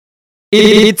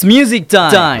It's music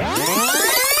time.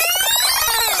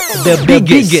 The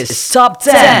biggest top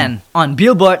 10 on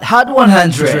Billboard Hot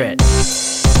 100.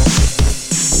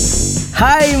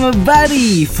 Hi my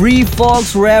buddy, free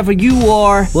folks wherever you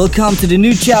are. Welcome to the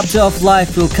new chapter of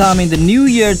life will come in the new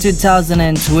year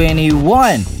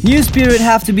 2021. New spirit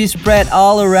have to be spread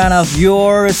all around of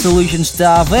your resolution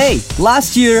stuff. Hey,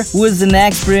 last year was an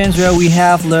experience where we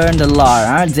have learned a lot,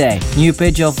 aren't they? New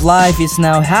page of life is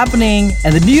now happening,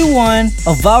 and the new one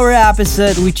of our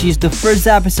episode, which is the first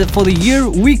episode for the year,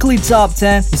 weekly top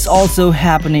 10, is also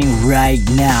happening right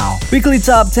now. Weekly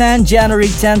top 10, January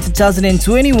 10,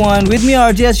 2021, with me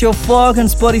RJ, your folk on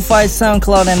Spotify,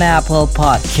 SoundCloud, and Apple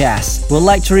Podcasts. Would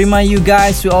like to remind you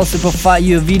guys to also provide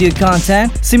you video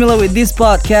content similar with this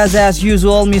podcast as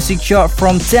usual, music chart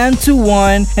from 10 to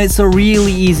 1, and it's so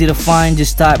really easy to find.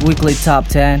 Just type weekly top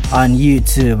 10 on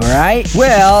YouTube, alright?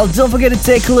 Well, don't forget to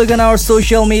take a look on our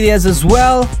social medias as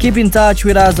well. Keep in touch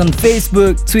with us on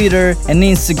Facebook, Twitter, and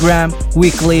Instagram.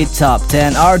 Weekly top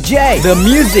 10 RJ, the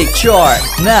music chart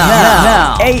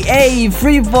now. Hey,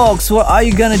 free folks, what are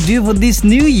you gonna do for this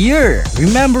new year?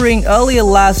 Remembering earlier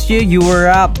last year you were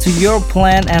up to your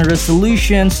plan and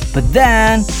resolutions, but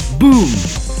then boom,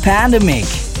 pandemic.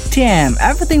 Damn,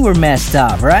 everything were messed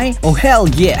up, right? Oh hell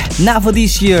yeah, not for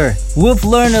this year. We've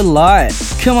learned a lot.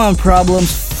 Come on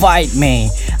problems, fight me.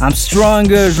 I'm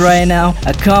stronger right now.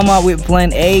 I come up with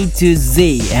plan A to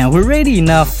Z, and we're ready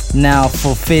enough now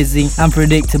for facing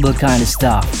unpredictable kind of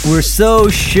stuff. We're so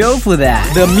sure for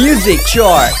that. The music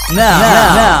chart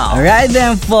now. Alright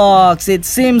then folks, it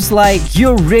seems like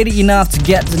you're ready enough to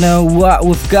get to know what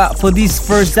we've got for this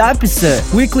first episode.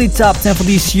 Weekly top 10 for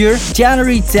this year,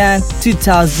 January 10,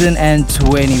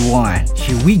 2021.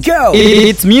 Here we go.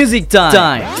 It's music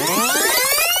time.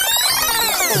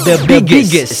 The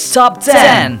biggest top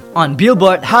 10 on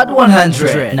Billboard Hot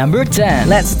 100. Number 10.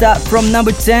 Let's start from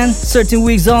number 10. 13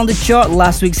 weeks on the chart.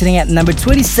 Last week sitting at number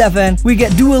 27. We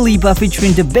got Dua Lipa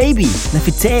featuring DaBaby,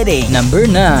 Levitating. Number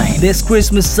 9. This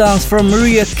Christmas songs from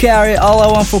Mariah Carey, All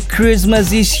I Want for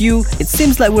Christmas Is You. It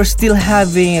seems like we're still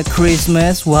having a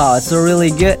Christmas. Wow, it's so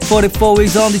really good. 44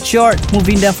 weeks on the chart.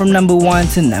 Moving down from number 1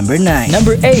 to number 9.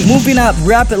 Number 8. Moving up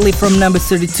rapidly from number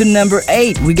 30 to number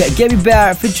 8. We got Gabby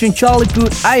Barrett featuring Charlie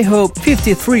Puth, I Hope,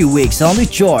 53 weeks on the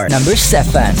chart. Number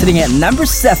 7. Sitting at number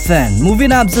 7.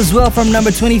 Moving up as well from number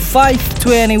 25,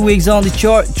 20 weeks on the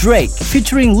chart. Drake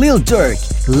featuring Lil Durk,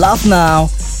 Love Now,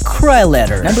 Cry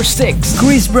Later. Number 6.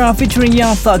 Chris Brown featuring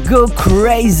Young Thug, Go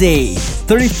Crazy,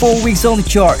 34 weeks on the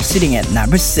chart, sitting at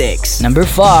number 6. Number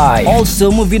 5.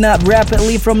 Also moving up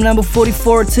rapidly from number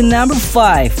 44 to number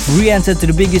 5. Re-entered to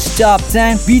the biggest top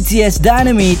 10, BTS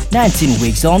Dynamite, 19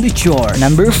 weeks on the chart.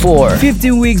 Number 4.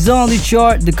 15 weeks on the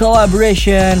chart, the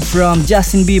collaboration from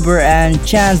Justin Bieber and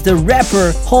Chance the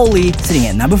Rapper, Holy, sitting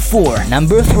at number 4.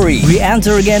 Number 3.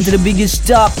 Re-enter again to the biggest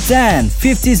top 10,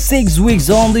 56 weeks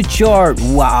on the chart.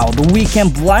 Wow, The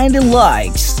Weeknd Blinding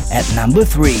Lights at number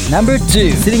 3. Number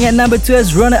 2. Sitting at number 2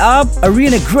 as runner-up,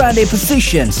 Ariana Grande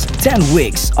Positions, 10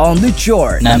 weeks on the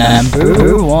chart.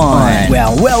 Number 1.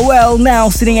 Well, now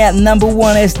sitting at number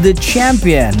 1 is the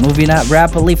champion. Moving up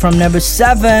rapidly from number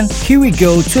 7, here we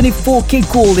go,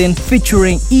 24K Golden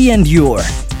featuring Ian Dior,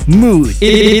 Mood.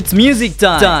 It's music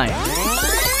time.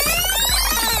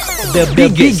 The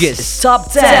biggest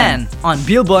top 10 on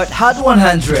Billboard Hot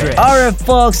 100. Alright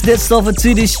folks, that's all for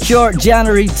today's chart,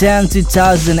 January 10,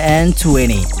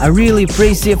 2020. I really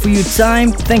appreciate for your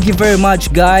time. Thank you very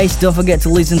much guys. Don't forget to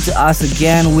listen to us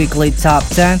again, weekly top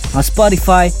 10 on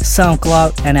Spotify,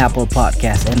 SoundCloud, and Apple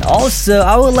Podcasts. And also,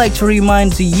 I would like to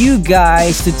remind to you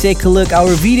guys to take a look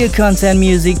our video content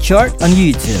music chart on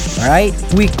YouTube. Alright,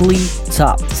 weekly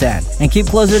top 10. And keep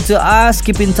closer to us,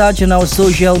 keep in touch on our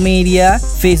social media,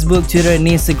 Facebook, Twitter, and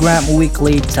Instagram,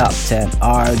 weekly top 10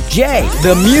 RJ.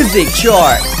 The music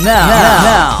chart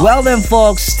now. Well then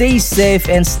folks, stay safe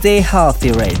and stay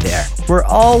healthy right there. We're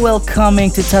all welcoming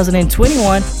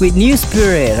 2021 with new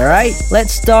spirit, alright?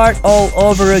 Let's start all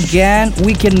over again.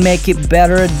 We can make it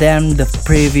better than the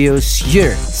previous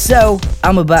year. So,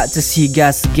 I'm about to see you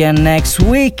guys again next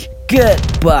week.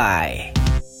 Goodbye.